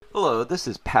Hello, this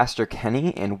is Pastor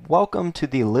Kenny, and welcome to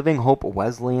the Living Hope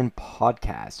Wesleyan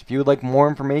podcast. If you would like more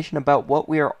information about what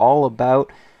we are all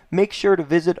about, make sure to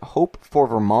visit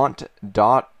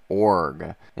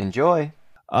hopeforvermont.org. Enjoy.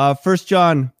 1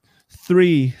 John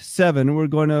 3:7, we're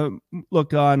going to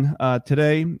look on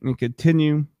today and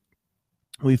continue.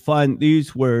 We find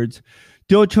these words: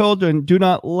 "Dear children, do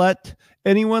not let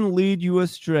anyone lead you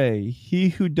astray. He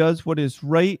who does what is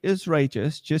right is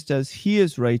righteous, just as he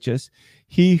is righteous.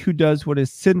 He who does what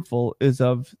is sinful is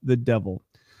of the devil."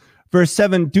 Verse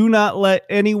 7, do not let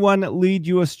anyone lead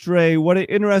you astray. What an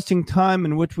interesting time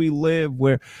in which we live,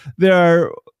 where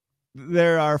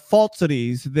there are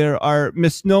falsities, there are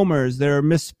misnomers, there are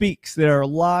misspeaks, there are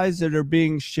lies that are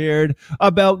being shared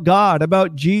about God,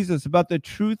 about Jesus, about the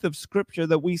truth of Scripture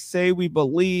that we say we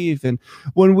believe. And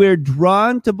when we're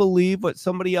drawn to believe what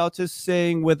somebody else is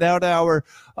saying without our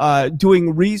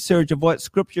doing research of what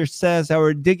Scripture says,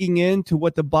 our digging into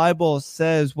what the Bible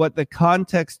says, what the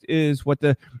context is, what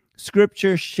the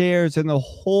Scripture shares, and the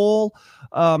whole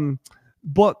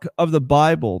book of the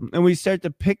Bible, and we start to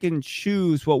pick and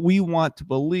choose what we want to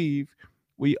believe,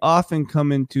 we often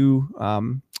come into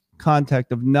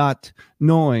contact of not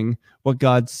knowing what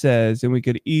God says, and we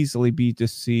could easily be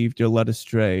deceived or led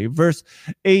astray. Verse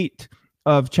 8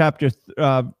 of chapter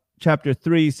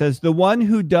 3 says, "The one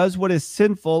who does what is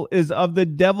sinful is of the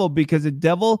devil, because the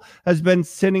devil has been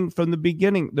sinning from the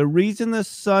beginning. The reason the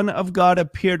Son of God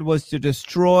appeared was to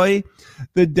destroy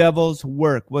the devil's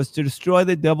work."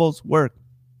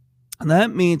 And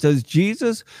that means as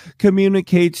Jesus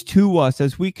communicates to us,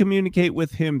 as we communicate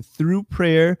with him through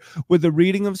prayer, with the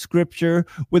reading of Scripture,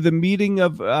 with the meeting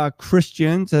of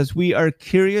Christians, as we are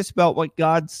curious about what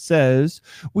God says,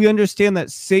 we understand that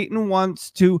Satan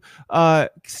wants to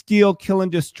steal, kill,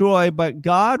 and destroy, but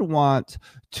God wants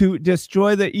to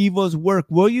destroy the evil's work.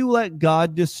 Will you let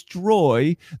God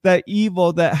destroy that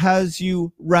evil that has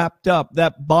you wrapped up,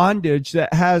 that bondage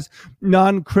that has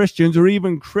non-Christians or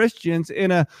even Christians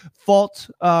in a false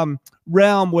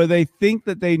realm where they think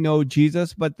that they know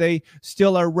Jesus, but they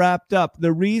still are wrapped up?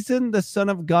 The reason the Son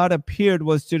of God appeared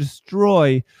was to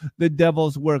destroy the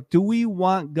devil's work. Do we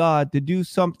want God to do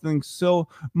something so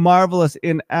marvelous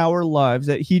in our lives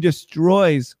that he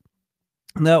destroys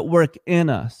that work in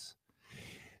us?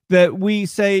 That we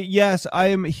say, yes, I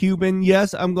am human.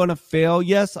 Yes, I'm going to fail.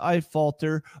 Yes, I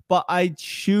falter. But I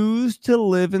choose to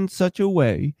live in such a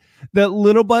way that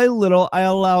little by little, I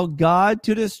allow God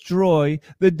to destroy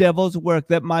the devil's work,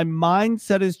 that my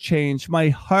mindset is changed, my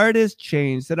heart is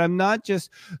changed, that I'm not just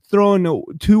thrown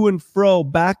to and fro,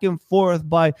 back and forth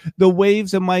by the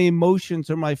waves of my emotions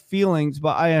or my feelings,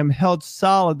 but I am held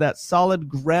solid, that solid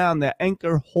ground, that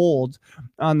anchor holds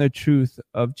on the truth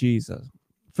of Jesus.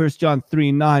 1 John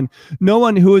 3:9, "No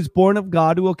one who is born of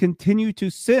God will continue to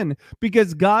sin,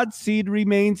 because God's seed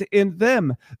remains in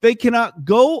them. They cannot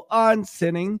go on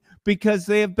sinning because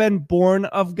they have been born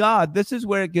of God." This is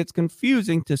where it gets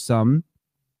confusing to some,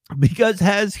 because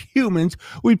as humans,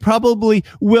 we probably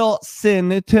will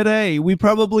sin today. We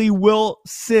probably will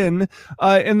sin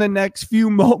in the next few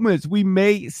moments. We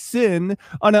may sin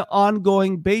on an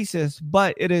ongoing basis,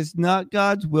 but it is not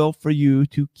God's will for you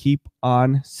to keep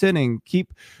on sinning,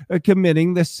 keep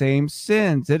committing the same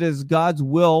sins. It is God's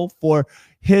will for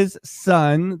his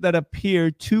Son that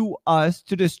appeared to us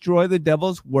to destroy the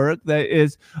devil's work that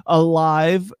is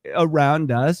alive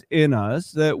around us, in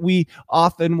us, that we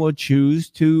often will choose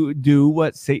to do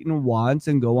what Satan wants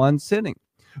and go on sinning.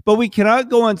 But we cannot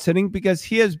go on sinning because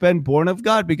he has been born of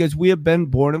God, because we have been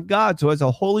born of God. So as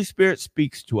the Holy Spirit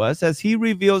speaks to us, as he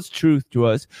reveals truth to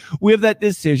us, we have that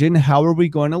decision. How are we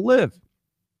going to live?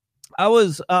 I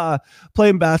was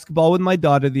playing basketball with my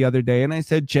daughter the other day, and I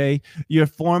said, "Jay, your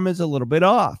form is a little bit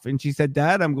off." And she said,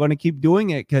 "Dad, I'm going to keep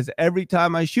doing it because every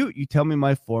time I shoot, you tell me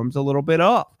my form's a little bit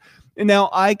off." And now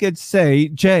I could say,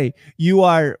 "Jay, you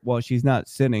are," well, she's not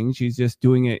sinning. She's just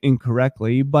doing it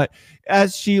incorrectly. But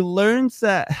as she learns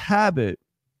that habit,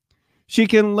 she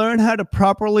can learn how to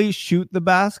properly shoot the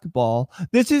basketball.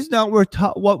 This is not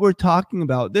what we're talking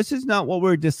about. This is not what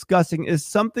we're discussing. Is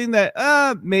something that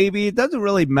maybe it doesn't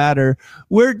really matter.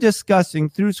 We're discussing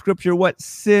through Scripture what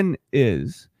sin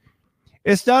is.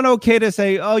 It's not okay to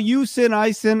say, "Oh, you sin,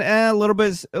 I sin. A little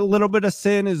bit of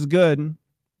sin is good."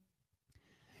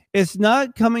 It's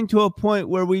not coming to a point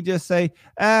where we just say,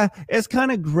 it's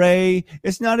kind of gray.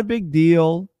 It's not a big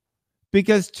deal.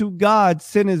 Because to God,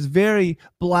 sin is very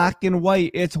black and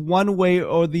white. It's one way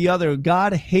or the other.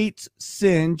 God hates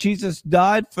sin. Jesus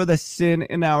died for the sin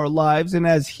in our lives. And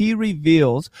as he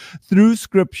reveals through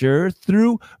Scripture,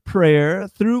 through prayer,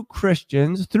 through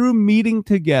Christians, through meeting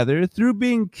together, through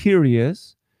being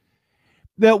curious,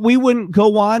 that we wouldn't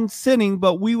go on sinning,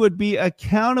 but we would be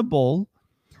accountable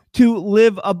to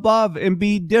live above and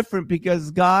be different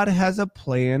because God has a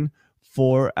plan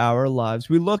for our lives.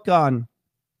 We look at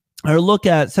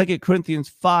 2 Corinthians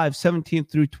 5:17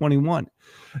 through 21.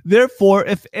 Therefore,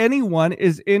 if anyone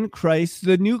is in Christ,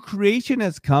 the new creation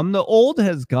has come, the old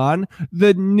has gone,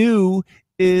 the new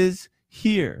is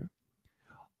here.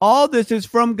 All this is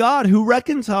from God, who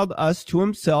reconciled us to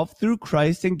himself through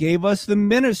Christ and gave us the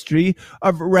ministry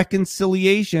of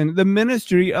reconciliation, the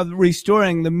ministry of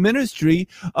restoring, the ministry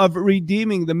of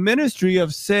redeeming, the ministry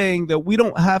of saying that we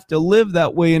don't have to live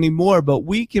that way anymore, but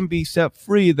we can be set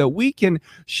free, that we can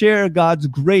share God's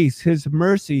grace, his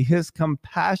mercy, his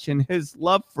compassion, his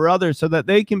love for others so that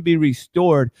they can be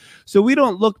restored. So we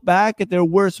don't look back at their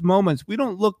worst moments. We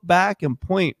don't look back and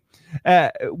point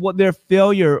at what their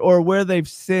failure or where they've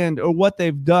sinned or what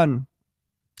they've done.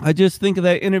 I just think of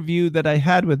that interview that I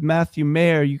had with Matthew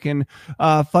Mayer. You can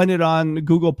find it on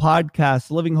Google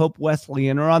Podcasts, Living Hope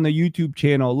Wesleyan, or on the YouTube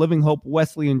channel, Living Hope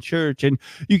Wesleyan Church. And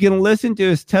you can listen to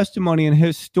his testimony and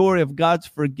his story of God's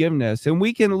forgiveness. And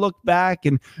we can look back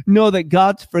and know that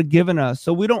God's forgiven us.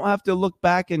 So we don't have to look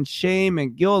back in shame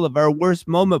and guilt of our worst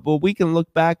moment, but we can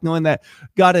look back knowing that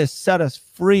God has set us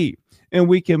free. And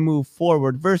we can move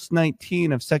forward. Verse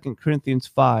 19 of 2 Corinthians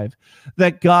 5,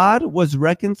 that God was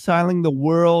reconciling the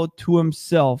world to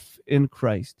himself in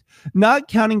Christ, not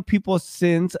counting people's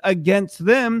sins against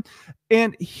them,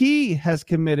 and he has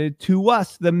committed to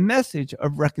us the message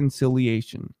of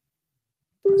reconciliation.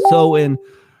 So in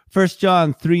 1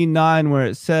 John 3:9, where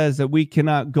it says that we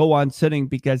cannot go on sinning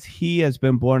because he has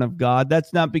been born of God.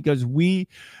 That's not because we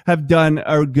have done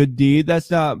our good deed. That's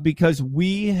not because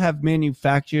we have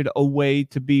manufactured a way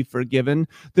to be forgiven.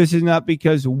 This is not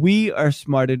because we are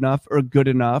smart enough or good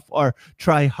enough or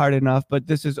try hard enough, but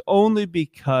this is only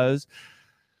because,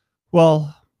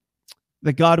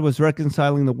 that God was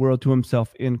reconciling the world to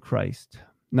himself in Christ,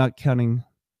 not counting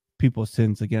people's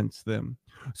sins against them.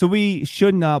 So we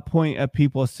should not point at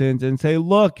people's sins and say,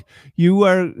 look, you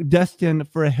are destined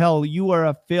for hell. You are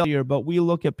a failure. But we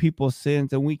look at people's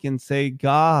sins and we can say,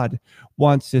 God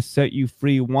wants to set you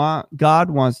free.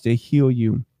 God wants to heal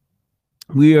you.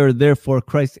 We are therefore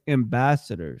Christ's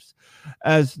ambassadors,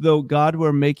 as though God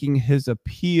were making his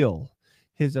appeal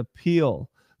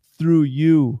through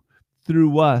you,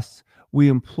 through us. We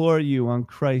implore you on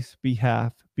Christ's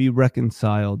behalf, be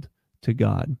reconciled to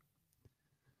God.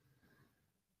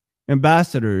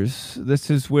 Ambassadors, this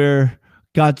is where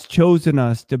God's chosen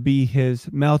us to be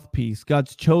his mouthpiece.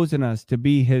 God's chosen us to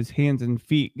be his hands and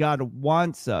feet. God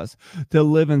wants us to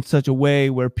live in such a way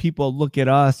where people look at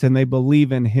us and they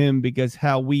believe in him because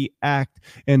how we act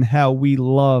and how we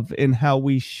love and how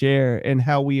we share and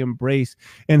how we embrace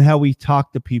and how we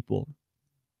talk to people.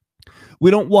 We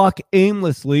don't walk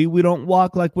aimlessly. We don't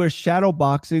walk like we're shadow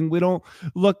boxing. We don't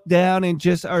look down and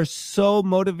just are so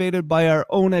motivated by our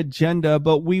own agenda,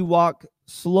 but we walk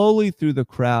slowly through the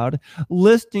crowd,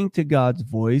 listening to God's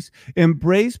voice,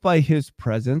 embraced by his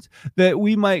presence, that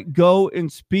we might go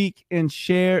and speak and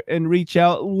share and reach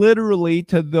out literally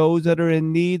to those that are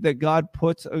in need, that God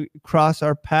puts across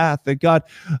our path, that God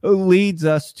leads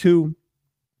us to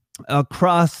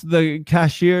across the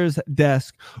cashier's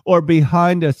desk or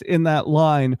behind us in that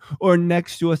line or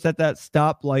next to us at that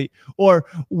stoplight or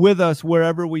with us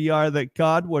wherever we are, that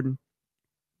God would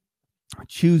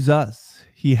choose us.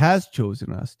 He has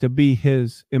chosen us to be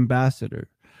his ambassador,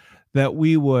 that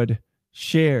we would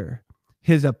share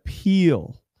his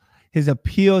appeal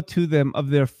to them of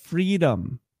their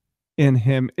freedom in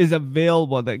him is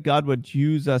available, that God would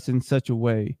use us in such a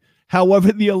way.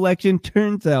 However the election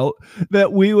turns out,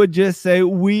 that we would just say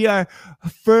we are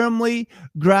firmly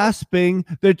grasping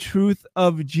the truth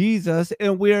of Jesus,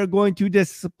 and we are going to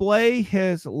display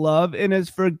his love and his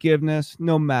forgiveness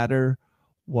no matter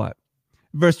what.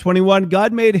 Verse 21,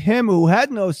 God made him who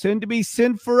had no sin to be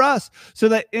sin for us, so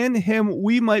that in him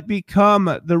we might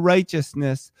become the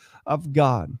righteousness of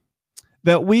God.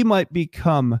 That we might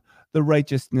become the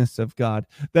righteousness of God.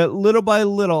 That little by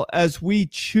little, as we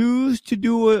choose to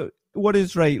do what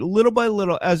is right, little by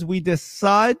little, as we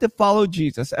decide to follow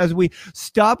Jesus, as we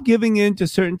stop giving in to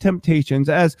certain temptations,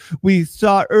 as we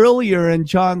saw earlier in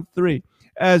John 3,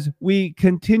 as we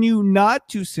continue not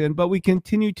to sin, but we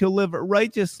continue to live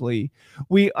righteously,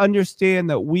 we understand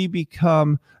that we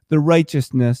become the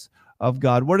righteousness of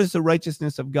God. What does the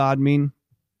righteousness of God mean?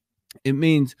 It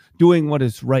means doing what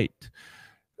is right,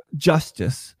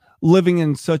 justice, living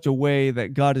in such a way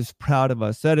that God is proud of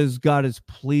us, that is, God is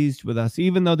pleased with us,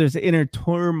 even though there's inner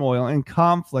turmoil and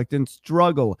conflict and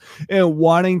struggle and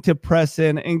wanting to press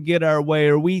in and get our way,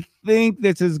 or we think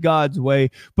this is God's way,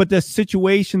 but the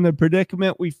situation, the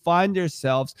predicament we find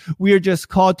ourselves, we are just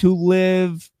called to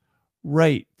live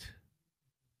right,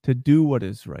 to do what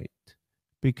is right,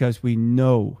 because we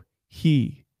know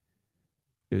He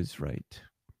is right.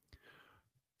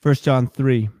 1 John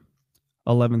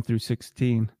 3:11 through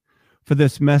 16. For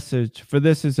this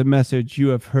is a message you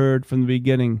have heard from the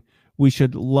beginning. We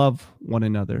should love one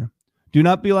another. Do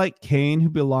not be like Cain, who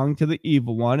belonged to the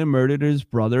evil one and murdered his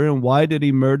brother. And why did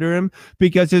he murder him?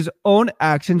 Because his own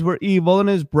actions were evil and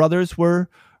his brothers were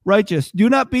righteous. Do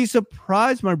not be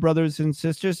surprised, my brothers and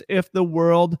sisters, if the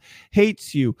world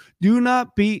hates you. Do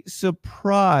not be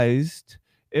surprised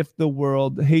if the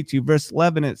world hates you. Verse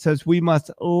 11, it says, we must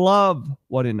love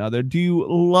one another. Do you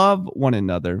love one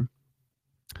another?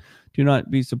 Do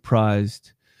not be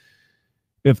surprised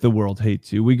if the world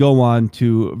hates you. We go on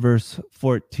to verse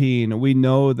 14. We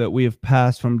know that we have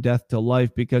passed from death to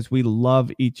life because we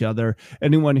love each other.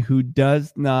 Anyone who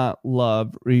does not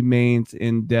love remains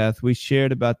in death. We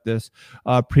shared about this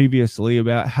previously,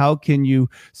 about how can you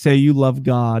say you love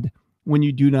God when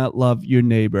you do not love your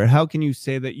neighbor? How can you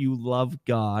say that you love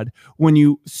God when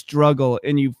you struggle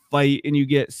and you fight and you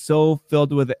get so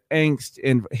filled with angst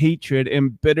and hatred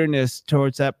and bitterness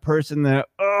towards that person that,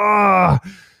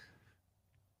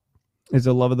 is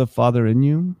the love of the Father in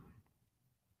you?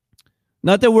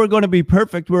 Not that we're going to be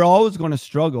perfect. We're always going to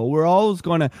struggle. We're always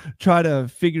going to try to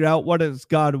figure out what does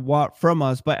God want from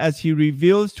us. But as He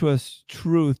reveals to us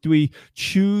truth, do we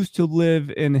choose to live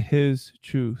in His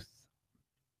truth?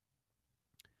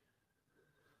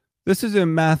 This is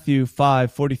in Matthew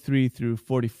 5:43 through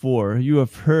 44. You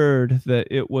have heard that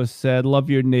it was said, love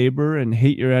your neighbor and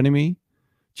hate your enemy.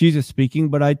 Jesus speaking,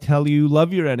 but I tell you,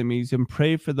 love your enemies and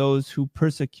pray for those who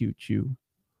persecute you.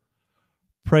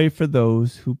 Pray for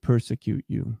those who persecute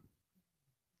you.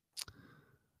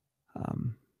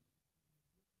 Going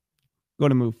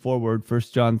to move forward. 1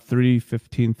 John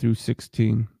 3:15 through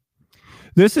 16.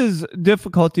 This is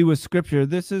difficulty with Scripture.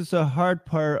 This is a hard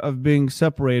part of being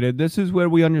separated. This is where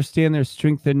we understand there's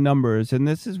strength in numbers. And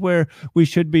this is where we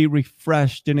should be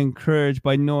refreshed and encouraged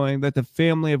by knowing that the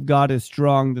family of God is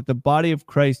strong, that the body of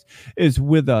Christ is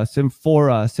with us and for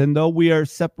us. And though we are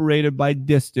separated by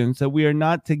distance, that we are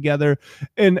not together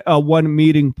in one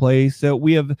meeting place, that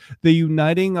we have the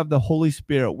uniting of the Holy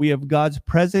Spirit. We have God's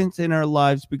presence in our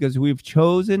lives because we've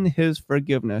chosen His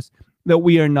forgiveness, that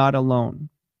we are not alone.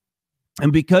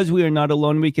 And because we are not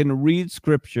alone, we can read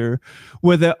Scripture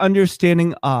with an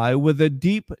understanding eye, with a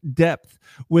deep depth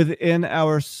within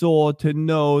our soul, to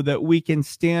know that we can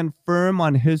stand firm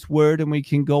on His word and we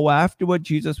can go after what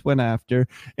Jesus went after,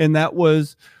 and that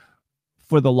was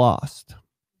for the lost.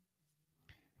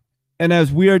 And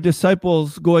as we are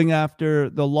disciples going after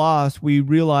the lost, we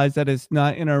realize that it's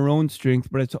not in our own strength,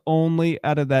 but it's only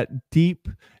out of that deep,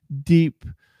 deep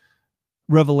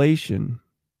revelation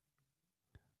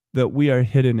that we are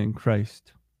hidden in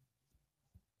Christ.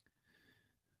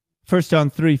 1 John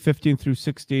 3:15 through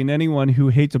 16. Anyone who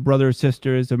hates a brother or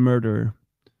sister is a murderer.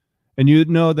 And you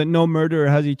know that no murderer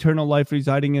has eternal life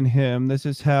residing in him. This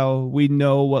is how we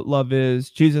know what love is.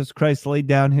 Jesus Christ laid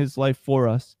down His life for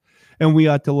us, and we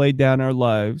ought to lay down our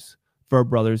lives for our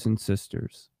brothers and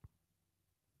sisters.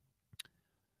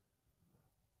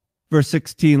 Verse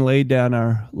 16, lay down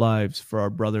our lives for our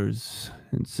brothers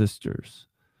and sisters.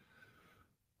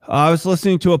 I was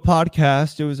listening to a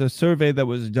podcast. It was a survey that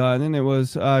was done, and it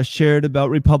was shared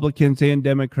about Republicans and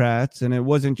Democrats, and it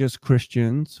wasn't just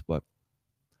Christians. But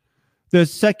the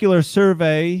secular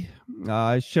survey,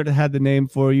 I should have had the name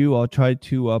for you. I'll try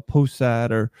to post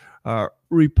that or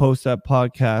repost that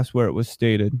podcast where it was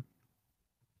stated.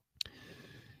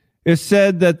 It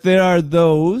said that there are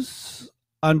those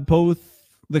on both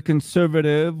the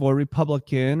conservative or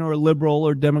Republican or liberal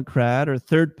or Democrat or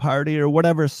third party or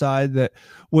whatever side that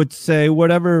would say,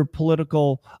 whatever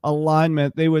political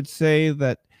alignment, they would say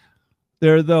that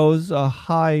there are those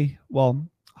higher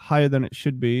than it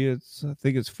should be. I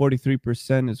think it's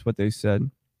 43% is what they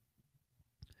said.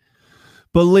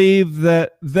 Believe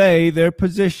that their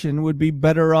position would be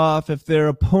better off if their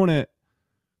opponent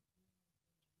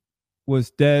was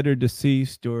dead or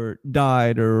deceased or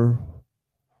died or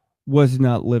was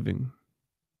not living.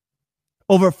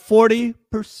 Over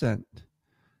 40%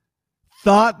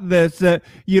 thought this, that,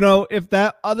 if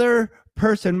that other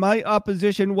person, my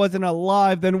opposition, wasn't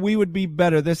alive, then we would be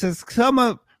better. This is some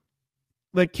of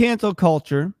the cancel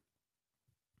culture.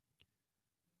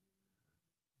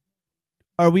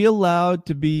 Are we allowed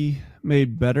to be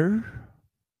made better?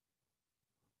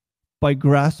 by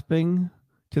grasping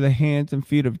to the hands and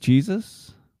feet of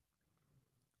Jesus?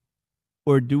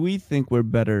 Or do we think we're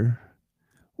better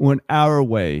when our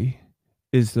way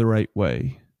is the right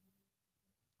way?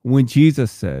 When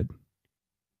Jesus said,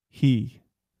 He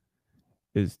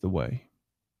is the way.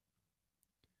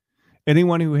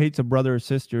 Anyone who hates a brother or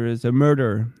sister is a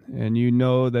murderer, and you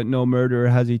know that no murderer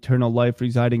has eternal life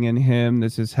residing in him.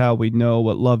 This is how we know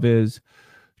what love is.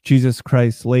 Jesus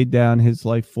Christ laid down his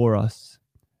life for us,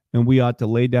 and we ought to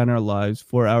lay down our lives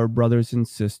for our brothers and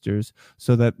sisters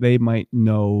so that they might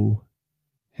know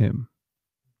him.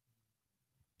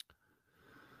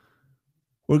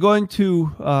 We're going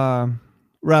to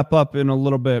wrap up in a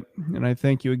little bit, and I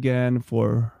thank you again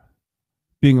for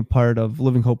being a part of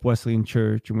Living Hope Wesleyan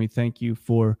Church, and we thank you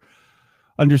for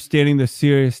understanding the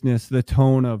seriousness, the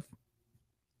tone of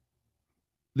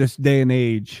this day and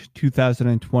age,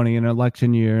 2020, an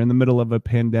election year, in the middle of a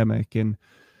pandemic, and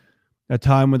a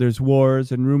time when there's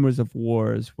wars and rumors of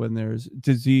wars, when there's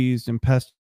disease and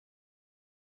pestilence,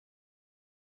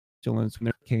 when there's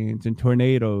hurricanes and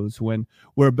tornadoes, when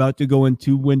we're about to go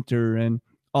into winter, and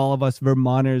all of us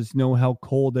Vermonters know how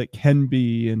cold it can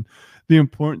be, and the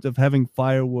importance of having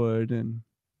firewood, and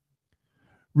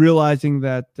realizing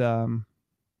that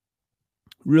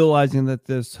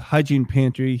this hygiene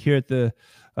pantry here at the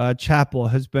chapel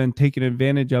has been taken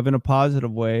advantage of in a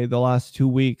positive way the last 2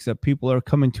 weeks, that people are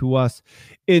coming to us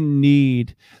in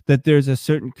need, that there's a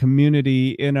certain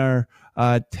community in our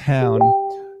town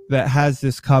that has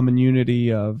this common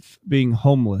unity of being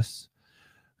homeless.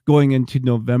 Going into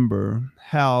November,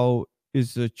 how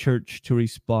is the church to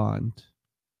respond?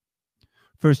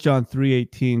 1 John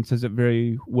 3:18 says it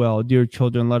very well. Dear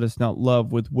children, let us not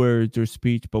love with words or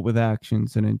speech, but with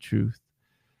actions and in truth.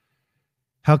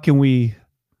 How can we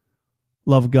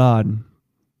love God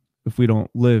if we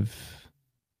don't live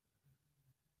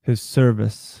his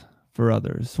service for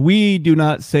others? We do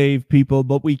not save people,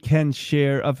 but we can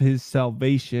share of his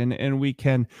salvation, and we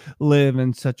can live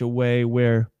in such a way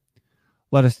where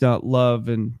let us not love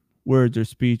in words or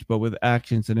speech, but with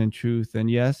actions and in truth.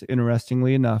 And yes,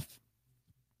 interestingly enough,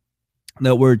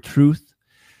 that word truth,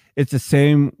 it's the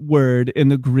same word in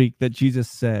the Greek that Jesus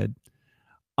said,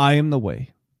 I am the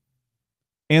way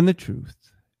and the truth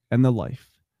and the life.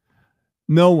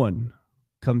 No one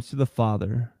comes to the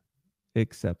Father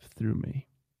except through me.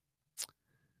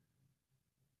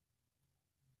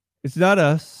 It's not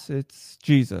us, it's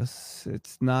Jesus.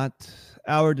 It's not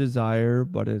our desire,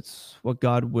 but it's what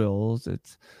God wills.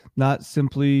 It's not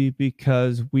simply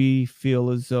because we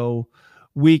feel as though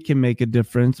we can make a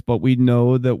difference, but we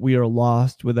know that we are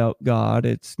lost without God.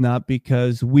 It's not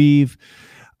because we've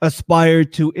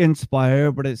aspired to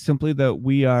inspire, but it's simply that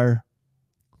we are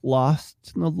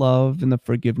lost in the love and the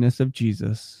forgiveness of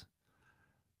Jesus.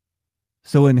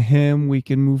 So in him, we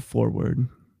can move forward.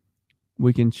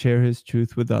 We can share his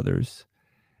truth with others,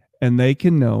 and they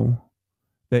can know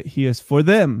that he is for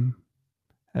them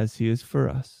as he is for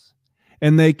us.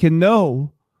 And they can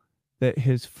know that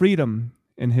his freedom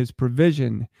and his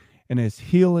provision and his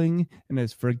healing and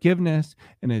his forgiveness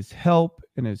and his help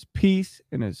and his peace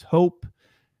and his hope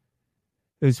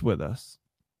is with us.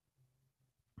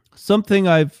 Something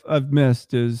I've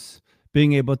missed is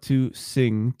being able to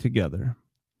sing together.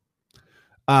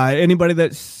 Anybody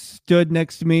that stood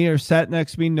next to me or sat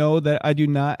next to me know that I do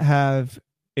not have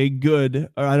I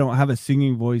don't have a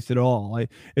singing voice at all.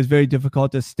 It's very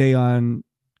difficult to stay on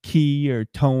key or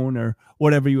tone or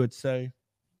whatever you would say.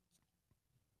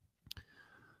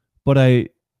 But I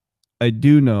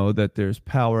do know that there's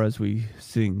power as we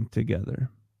sing together.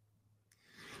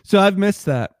 So I've missed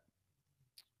that.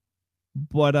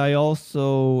 But I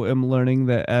also am learning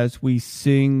that as we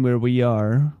sing where we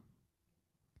are,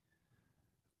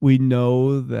 we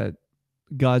know that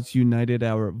God's united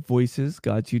our voices,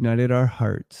 God's united our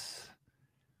hearts.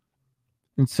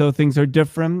 And so things are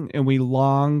different, and we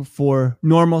long for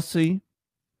normalcy.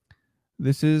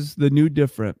 This is the new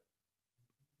different,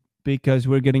 because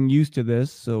we're getting used to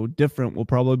this. So different will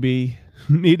probably be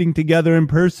meeting together in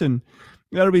person.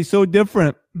 That'll be so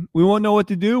different. We won't know what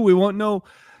to do. We won't know.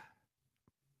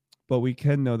 But we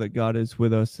can know that God is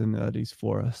with us and that he's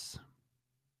for us.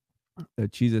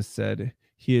 That Jesus said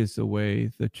he is the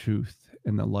way, the truth,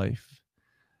 and the life.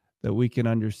 That we can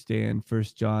understand 1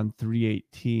 John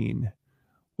 3:18,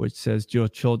 which says, dear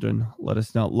children, let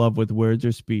us not love with words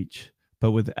or speech,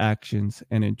 but with actions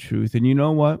and in truth. And you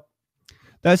know what?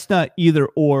 That's not either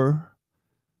or.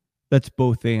 That's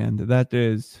both and. That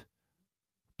is,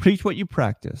 preach what you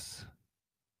practice.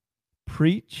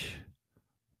 Preach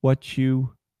what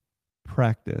you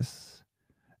practice.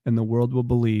 And the world will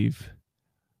believe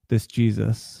this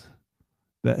Jesus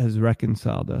that has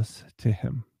reconciled us to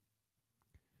him.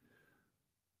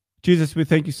 Jesus, we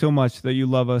thank you so much that you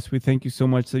love us. We thank you so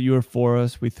much that you are for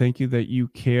us. We thank you that you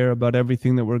care about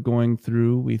everything that we're going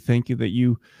through. We thank you that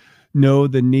you know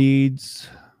the needs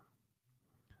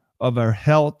of our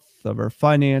health, of our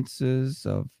finances,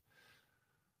 of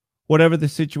whatever the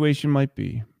situation might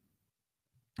be.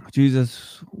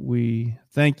 Jesus, we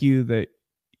thank you that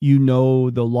you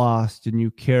know the lost and you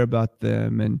care about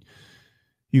them, and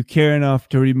you care enough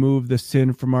to remove the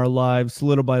sin from our lives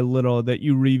little by little, that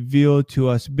you reveal to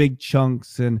us big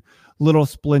chunks and little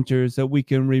splinters that we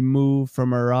can remove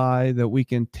from our eye, that we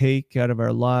can take out of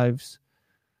our lives.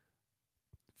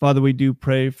 Father, we do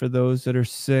pray for those that are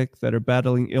sick, that are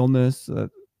battling illness,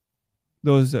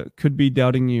 those that could be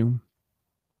doubting you.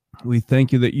 We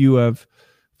thank you that you have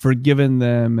forgiven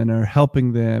them and are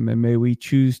helping them, and may we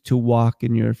choose to walk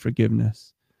in your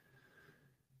forgiveness.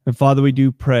 And Father, we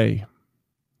do pray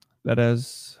that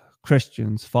as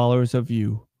Christians, followers of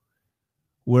you,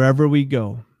 wherever we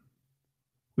go,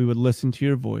 we would listen to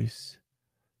your voice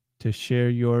to share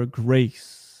your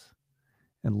grace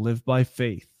and live by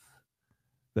faith,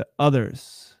 that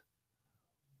others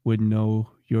would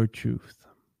know your truth.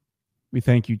 We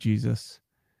thank you, Jesus,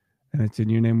 and it's in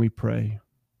your name we pray.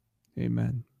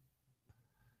 Amen.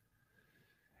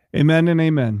 Amen and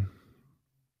amen.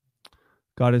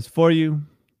 God is for you.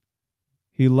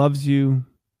 He loves you.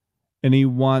 And he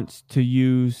wants to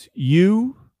use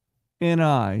you and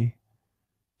I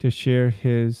to share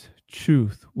his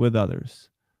truth with others.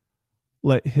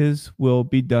 Let his will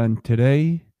be done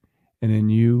today and in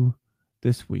you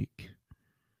this week.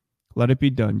 Let it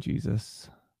be done, Jesus.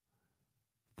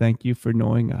 Thank you for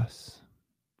knowing us.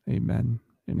 Amen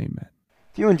and amen.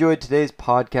 If you enjoyed today's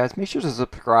podcast, make sure to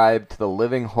subscribe to the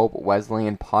Living Hope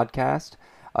Wesleyan podcast.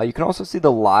 You can also see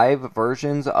the live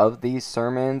versions of these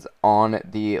sermons on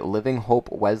the Living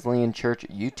Hope Wesleyan Church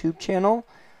YouTube channel,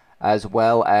 as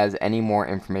well as any more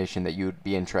information that you'd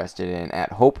be interested in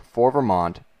at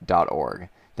hopeforvermont.org.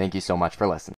 Thank you so much for listening.